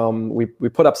us, we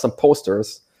put up some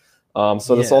posters.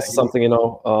 So there's also something,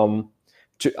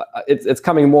 it's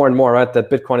coming more and more, right? That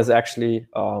Bitcoin is actually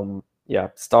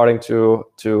starting to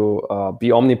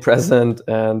be omnipresent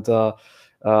and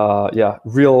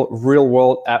real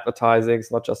world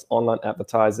advertisings, not just online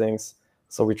advertisings.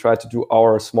 So we try to do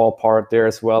our small part there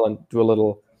as well and do a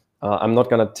little. I'm not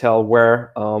going to tell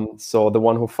where. So the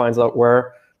one who finds out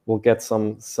where will get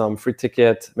some free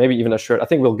ticket, maybe even a shirt. I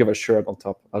think we'll give a shirt on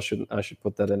top. I should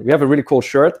put that in. We have a really cool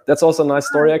shirt. That's also a nice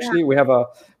story, actually. We have a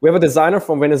designer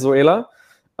from Venezuela.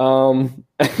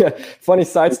 Funny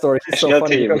side story. He's so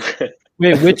funny.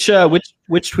 Wait,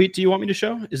 which tweet do you want me to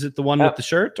show? Is it the one with the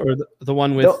shirt or the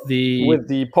one with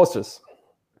the posters?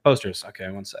 Posters. Okay,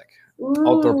 one sec.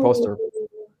 Outdoor poster.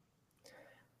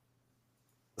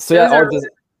 So yeah,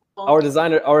 our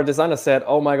designer said,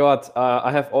 "Oh my God,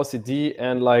 I have OCD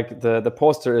and like the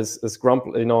poster is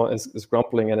grumpling, is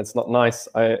grumpling and it's not nice.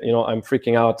 I'm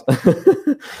freaking out."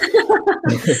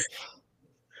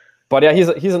 But yeah,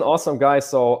 he's an awesome guy.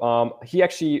 So he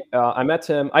actually, I met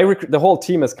him. The whole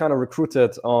team is kind of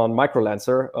recruited on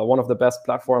Microlancer, one of the best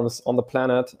platforms on the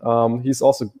planet. He's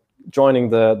also joining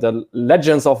the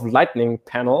Legends of Lightning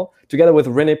panel together with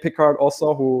René Pickard,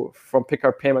 also who from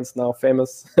Pickard Payments, now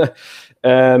famous.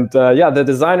 And the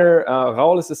designer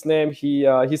Raul is his name.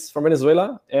 He's from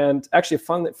Venezuela, and actually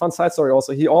fun side story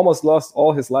also. He almost lost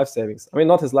all his life savings. I mean,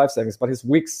 not his life savings, but his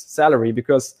week's salary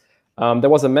because there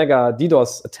was a mega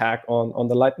DDoS attack on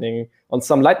the Lightning, on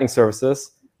some Lightning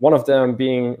services. One of them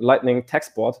being Lightning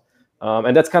TaxBot,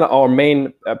 and that's kind of our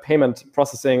main payment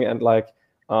processing and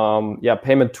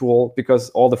payment tool, because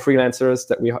all the freelancers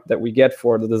that we get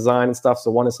for the design and stuff. So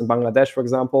one is in Bangladesh, for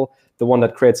example, the one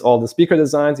that creates all the speaker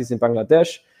designs. He's in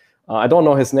Bangladesh. I don't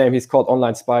know his name. He's called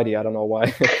Online Spidey. I don't know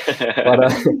why,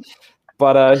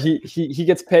 but he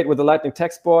gets paid with the Lightning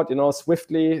TaxBot,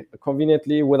 swiftly,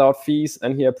 conveniently, without fees,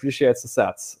 and he appreciates the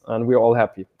sats, and we're all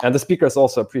happy. And the speakers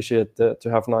also appreciate to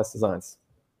have nice designs.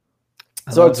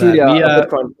 So it's really a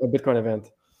Bitcoin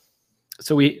event.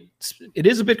 So it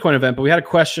is a Bitcoin event, but we had a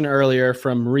question earlier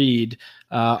from Reed.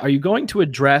 Are you going to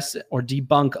address or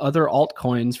debunk other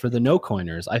altcoins for the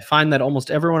no-coiners? I find that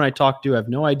almost everyone I talk to have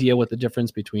no idea what the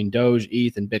difference between Doge,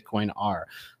 ETH, and Bitcoin are.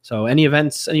 So any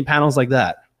events, any panels like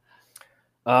that?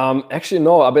 Actually,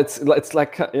 no. But it's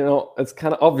like, it's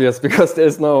kind of obvious because there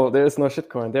is no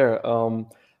shitcoin there.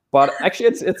 But actually,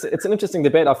 it's an interesting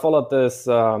debate. I followed this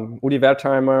Udi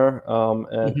Wertheimer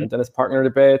and Dennis Partner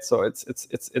debate, so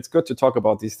it's good to talk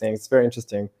about these things. It's very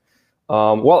interesting.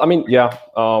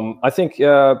 I think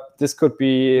this could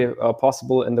be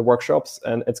possible in the workshops,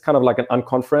 and it's kind of like an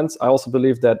unconference. I also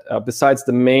believe that besides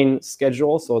the main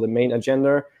schedule, so the main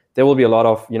agenda, there will be a lot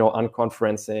of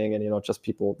unconferencing and just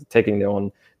people taking their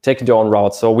own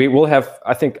route. So we will have,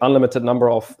 I think, unlimited number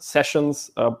of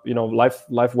sessions, live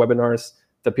webinars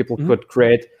that people could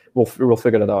create. We'll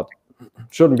figure that out.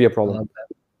 Shouldn't be a problem.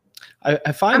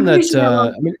 I find that.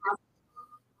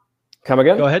 Come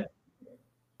again? Go ahead.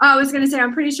 I was going to say,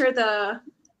 I'm pretty sure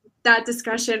that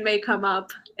discussion may come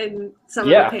up in some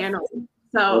of the panels.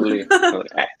 So. Totally.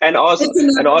 And also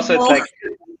it's like.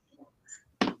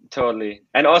 Totally.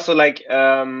 And also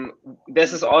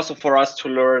this is also for us to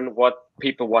learn what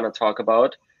people want to talk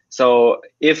about. So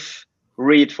if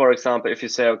Reed, for example, if you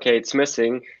say, okay, it's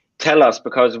missing, tell us,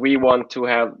 because we want to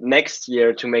have next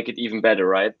year to make it even better,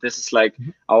 right? This is like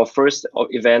our first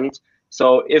event.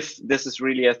 So if this is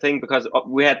really a thing, because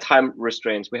we had time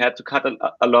restraints, we had to cut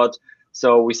a lot.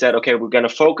 So we said, okay, we're going to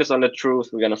focus on the truth.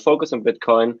 We're going to focus on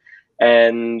Bitcoin.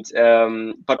 And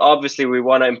but obviously we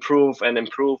want to improve and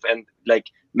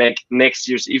make next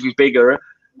year's even bigger.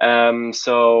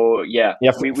 So yeah,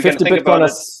 we 50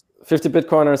 Bitcoiners. 50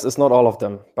 Bitcoiners is not all of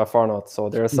them, by far not. So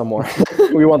there are some more.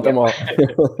 We want them all.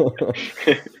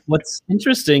 What's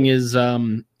interesting is,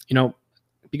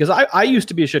 because I used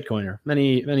to be a shitcoiner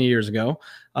many years ago,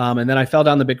 and then I fell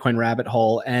down the Bitcoin rabbit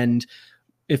hole. And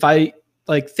if I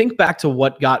think back to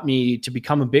what got me to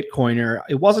become a Bitcoiner,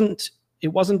 it wasn't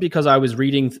because I was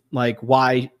reading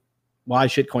why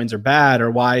shitcoins are bad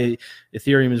or why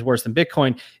Ethereum is worse than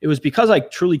Bitcoin. It was because I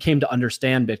truly came to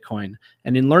understand Bitcoin.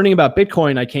 And in learning about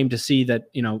Bitcoin, I came to see that,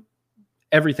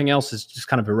 everything else is just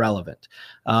kind of irrelevant.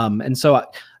 And so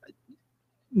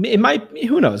it might,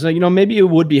 who knows, maybe it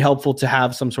would be helpful to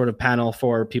have some sort of panel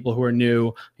for people who are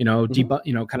new,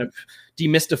 kind of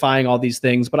demystifying all these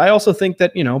things. But I also think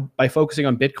that, by focusing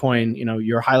on Bitcoin,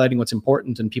 you're highlighting what's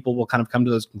important and people will kind of come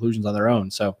to those conclusions on their own.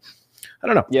 So I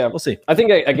don't know. Yeah, we'll see. I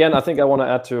think I want to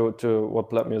add to what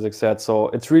Pleb Music said. So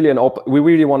it's really we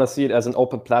really want to see it as an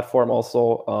open platform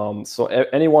also. So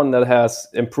anyone that has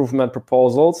improvement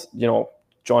proposals,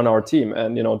 join our team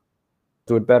and,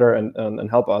 do it better and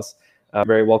help us.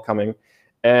 Very welcoming.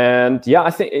 And yeah,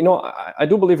 I think, I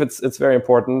do believe it's very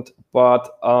important, but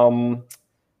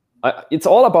it's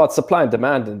all about supply and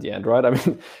demand in the end, right? I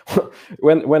mean,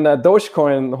 when a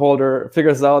Dogecoin holder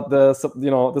figures out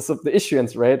the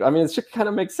issuance rate, I mean, it should kind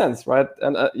of make sense, right?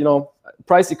 And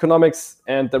price economics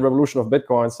and the revolution of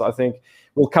Bitcoin. So I think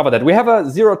we'll cover that. We have a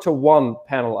 0 to 1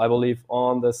 panel, I believe,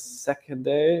 on the second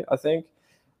day. I think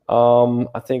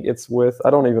it's with, I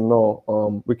don't even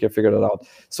know. We can figure that out.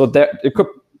 So that it could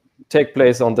take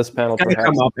place on this panel. It's gonna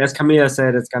come up. As Camilla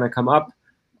said, it's gonna come up.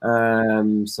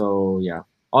 So yeah.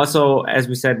 Also, as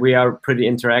we said, we are pretty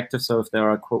interactive. So if there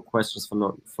are questions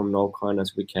from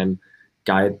no-coiners, we can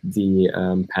guide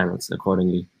the panels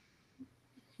accordingly.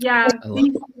 Yeah,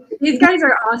 these guys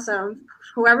are awesome.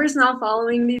 Whoever's not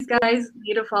following these guys,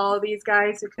 need to follow these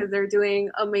guys because they're doing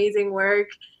amazing work.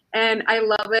 And I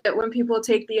love it when people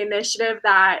take the initiative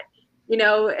that,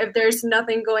 if there's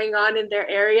nothing going on in their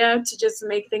area, to just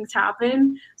make things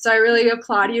happen. So I really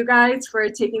applaud you guys for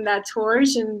taking that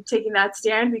torch and taking that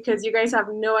stand, because you guys have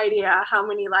no idea how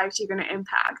many lives you're going to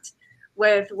impact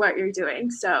with what you're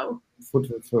doing. So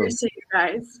here's to you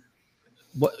guys.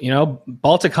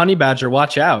 Baltic Honey Badger,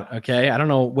 watch out. Okay. I don't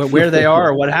know where they are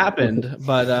or what happened,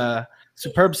 but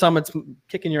Superb Summit's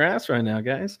kicking your ass right now,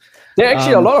 guys. There are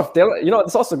actually a lot of,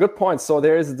 it's also a good point. So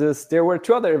there were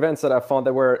 2 other events that I found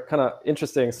that were kind of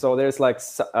interesting. So there's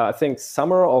I think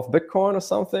Summer of Bitcoin or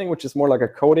something, which is more like a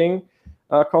coding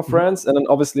conference. Mm-hmm. And then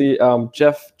obviously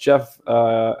Jeff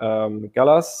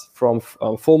Gallas from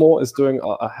Fulmo is doing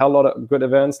a hell lot of good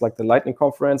events like the Lightning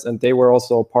Conference. And they were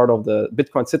also part of the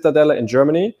Bitcoin Citadel in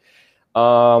Germany.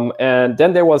 And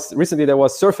then there was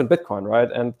Surf and Bitcoin,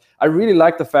 right? And I really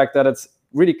like the fact that it's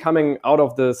really coming out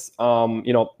of this,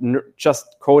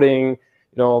 just coding,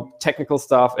 technical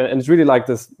stuff, and it's really like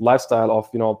this lifestyle of,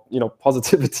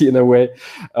 positivity in a way,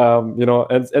 and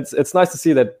it's nice to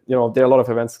see that, there are a lot of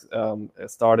events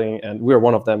starting, and we're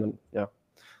one of them, and yeah.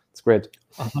 It's great.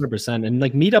 100%. And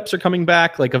meetups are coming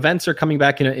back, events are coming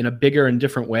back in a bigger and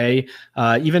different way.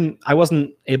 Even I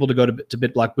wasn't able to go to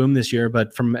BitBlock Boom this year,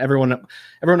 but from everyone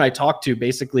I talked to,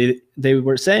 basically they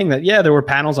were saying that, yeah, there were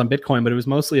panels on Bitcoin, but it was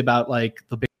mostly about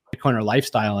the Bitcoiner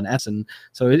lifestyle and essence.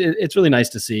 So it's really nice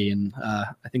to see. And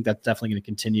I think that's definitely going to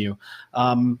continue.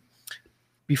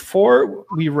 Before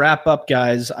we wrap up,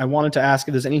 guys, I wanted to ask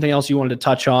if there's anything else you wanted to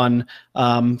touch on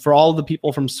for all of the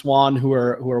people from Swan who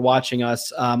are watching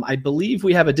us. I believe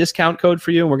we have a discount code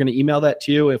for you, and we're going to email that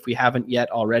to you. If we haven't yet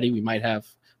already, we might have.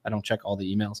 I don't check all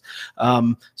the emails.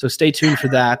 So stay tuned for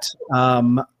that.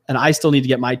 And I still need to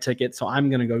get my ticket, so I'm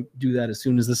going to go do that as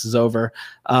soon as this is over.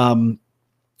 Mr.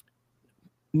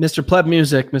 Pleb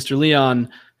Music, Mr. Leon,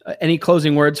 any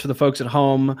closing words for the folks at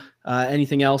home?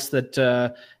 Anything else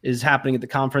that is happening at the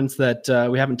conference that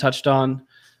we haven't touched on?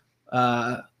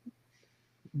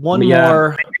 One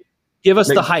more. Give us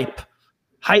the hype.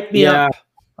 Hype me up.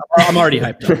 I'm already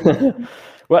hyped up.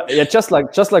 Well, yeah, just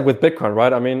like with Bitcoin,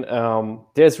 right? I mean,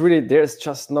 there's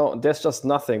just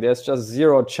nothing. There's just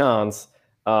zero chance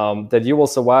that you will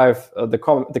survive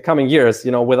the coming years,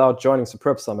 without joining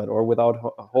Superb Summit or without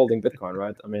holding Bitcoin,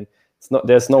 right? I mean,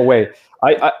 there's no way.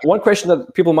 One question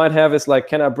that people might have is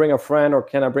can I bring a friend or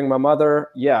can I bring my mother?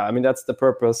 Yeah, I mean, that's the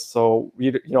purpose. So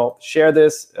share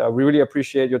this. We really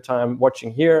appreciate your time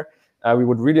watching here. We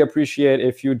would really appreciate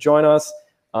if you join us.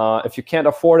 If you can't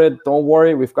afford it, don't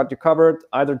worry. We've got you covered.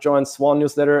 Either join Swan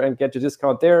newsletter and get your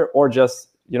discount there, or just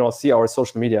see our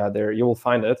social media there. You will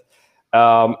find it.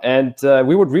 And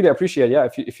we would really appreciate,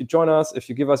 if you join us, if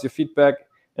you give us your feedback.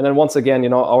 And then once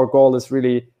again, our goal is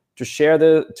really to share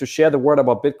the word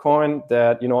about Bitcoin,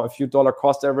 that, you know, a few dollar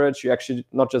cost average, you actually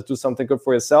not just do something good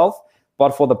for yourself,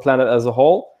 but for the planet as a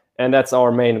whole. And that's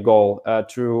our main goal,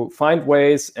 to find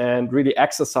ways and really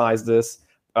exercise this,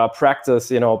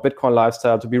 practice, you know, Bitcoin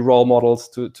lifestyle, to be role models,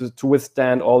 to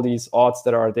withstand all these odds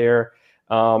that are there,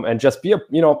 and just be a,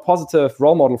 you know, positive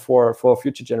role model for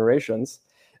future generations.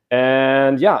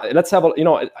 And yeah, let's have a, you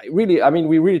know, really, I mean,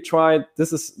 we really tried.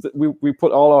 This is, we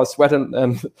put all our sweat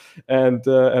and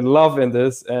love in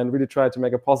this, and really try to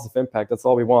make a positive impact. That's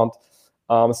all we want.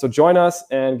 So join us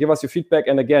and give us your feedback.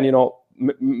 And again, you know,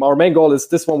 our main goal is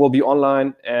this one will be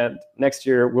online, and next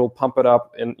year we'll pump it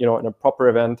up in, you know, in a proper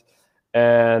event.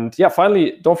 And yeah,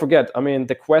 finally, don't forget, I mean,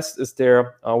 the quest is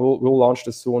there. We'll launch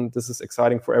this soon. This is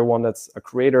exciting for everyone that's a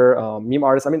creator, meme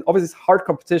artist. I mean, obviously it's hard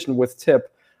competition with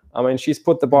Tip. I mean, she's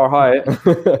put the bar high.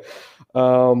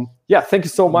 Yeah, thank you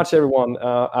so much, everyone.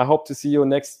 I hope to see you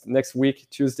next week,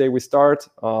 Tuesday. We start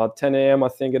 10 a.m. I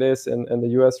think it is in the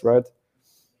US, right?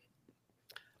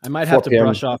 I might have to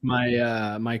brush off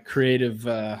my my creative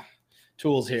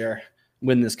tools here.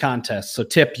 Win this contest. So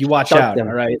Tip, you watch out. All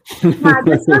right.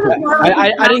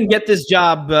 I didn't get this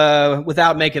job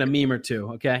without making a meme or two.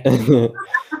 Okay.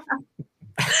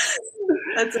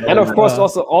 And of course,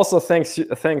 also thanks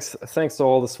to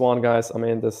all the Swan guys. I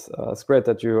mean, this it's great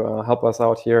that you help us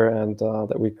out here, and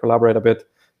that we collaborate a bit.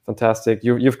 Fantastic.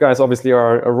 You guys obviously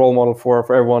are a role model for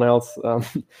everyone else,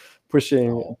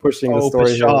 pushing the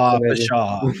story.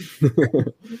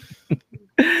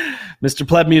 Mr.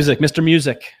 Pleb Music, Mr.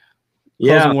 Music.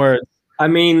 Closing words. I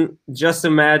mean, just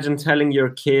imagine telling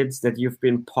your kids that you've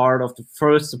been part of the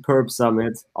first Superb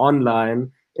Summit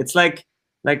online. It's like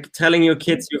telling your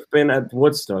kids you've been at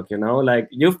Woodstock, you know, like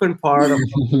you've been part of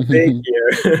something big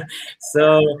here.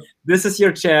 So this is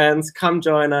your chance. Come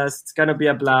join us. It's going to be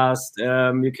a blast.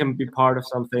 You can be part of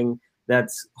something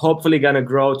that's hopefully going to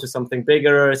grow to something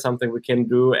bigger, something we can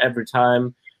do every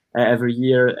time, every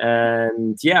year.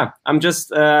 And yeah, I'm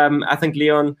just, I think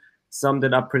Leon summed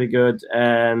it up pretty good.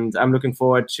 And I'm looking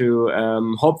forward to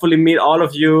hopefully meet all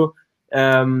of you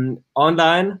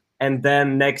online, and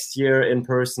then next year in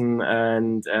person,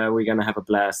 and we're going to have a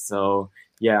blast. So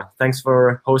yeah, thanks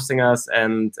for hosting us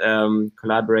and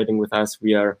collaborating with us.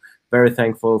 We are very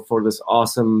thankful for this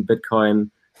awesome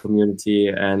Bitcoin community,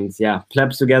 and yeah,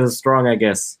 plebs together strong, I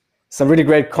guess. Some really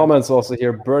great comments also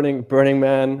here. Burning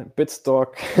Man,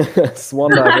 Bitstock,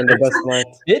 Swan Dive in the best night.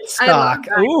 Bitstock.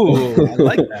 Ooh, I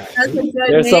like that. That's a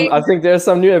good name. I think there's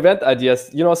some new event ideas.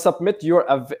 You know, submit your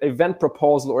event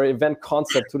proposal or event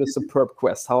concept to the Superb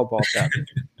Quest. How about that?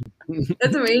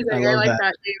 That's amazing. I like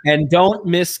that. And don't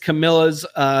miss Camilla's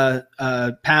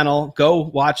panel. Go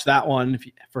watch that one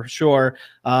for sure.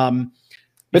 Bitcoin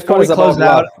is about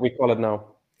love. We call it now.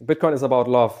 Bitcoin is about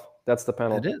love. That's the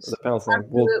panel. It is. The panel's name.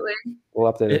 Absolutely.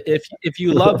 We'll update it. If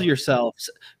you love yourself,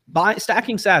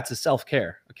 stacking sats is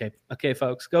self-care. Okay,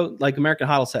 folks. Go, like American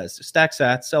Hodl says, stack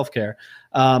sats, self-care.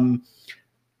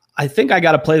 I think I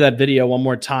got to play that video one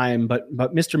more time, but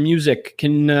Mr. Music,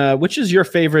 which is your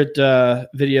favorite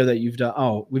video that you've done?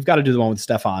 Oh, we've got to do the one with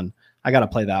Stefan. I got to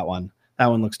play that one. That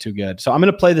one looks too good. So I'm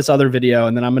going to play this other video,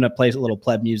 and then I'm going to play a little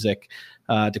Pleb Music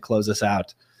to close us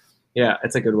out. Yeah,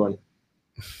 it's a good one.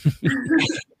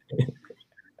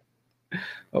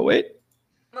 Oh, wait.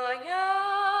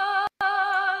 Manhã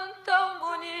tão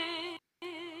bonita,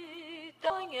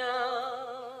 manhã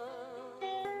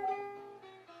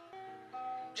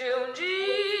de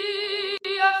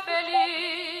dia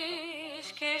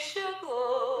feliz que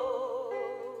chegou.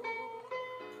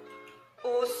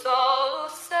 O sol no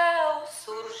céu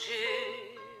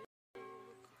surgiu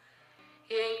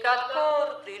e em cada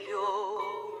cor brilhou.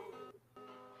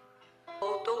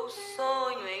 Voltou o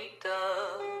sonho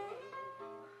então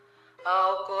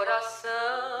ao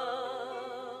coração.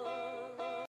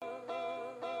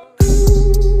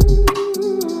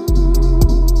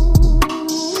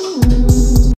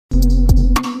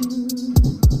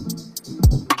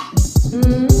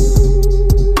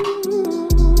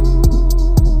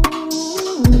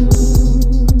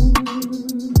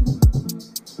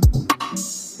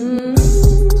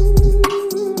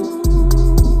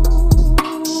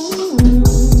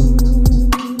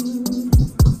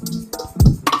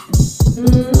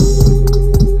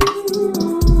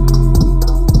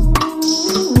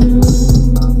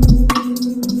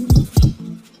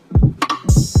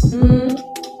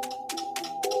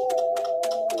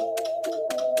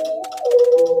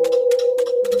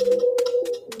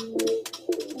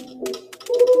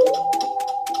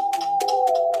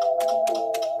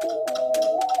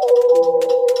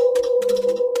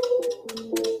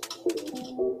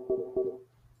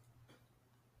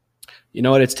 you know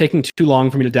what? It's taking too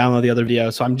long for me to download the other video.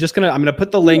 So I'm gonna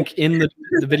put the link in the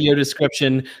video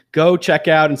description. Go check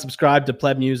out and subscribe to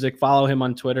Pleb Music. Follow him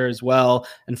on Twitter as well,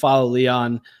 and follow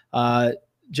Leon.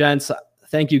 Gents,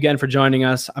 thank you again for joining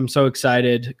us. I'm so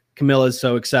excited. Camilla's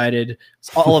so excited.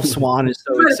 All of Swan is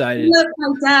so excited.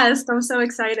 My guest. I'm so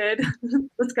excited.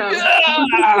 Let's go. Yeah!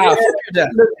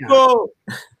 Let's go.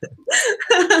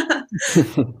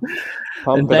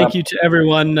 And thank you to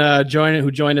everyone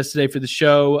who joined us today for the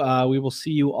show. We will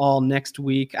see you all next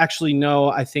week. Actually, no,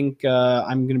 I think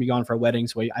I'm going to be gone for a wedding,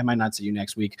 so I might not see you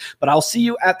next week. But I'll see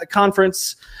you at the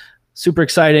conference. Super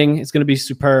exciting. It's going to be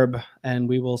superb. And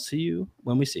we will see you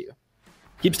when we see you.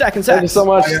 Keep stacking sacks. Thank you so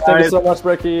much. Thank you so much,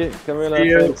 Brecky. Camilla.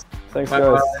 Thanks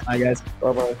guys. Bye, guys.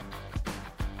 Bye-bye.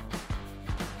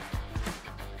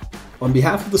 On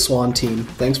behalf of the Swan team,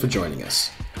 thanks for joining us.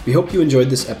 We hope you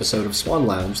enjoyed this episode of Swan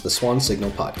Lounge, the Swan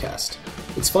Signal podcast.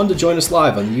 It's fun to join us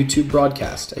live on the YouTube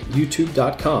broadcast at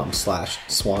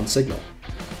youtube.com/swansignal.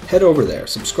 Head over there,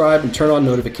 subscribe, and turn on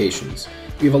notifications.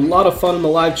 We have a lot of fun in the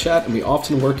live chat, and we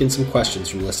often work in some questions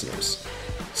from listeners.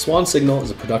 Swan Signal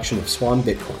is a production of Swan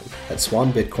Bitcoin at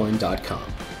swanbitcoin.com,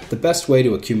 the best way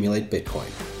to accumulate Bitcoin.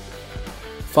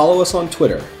 Follow us on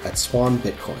Twitter at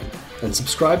SwanBitcoin, and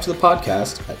subscribe to the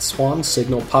podcast at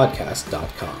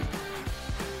swansignalpodcast.com.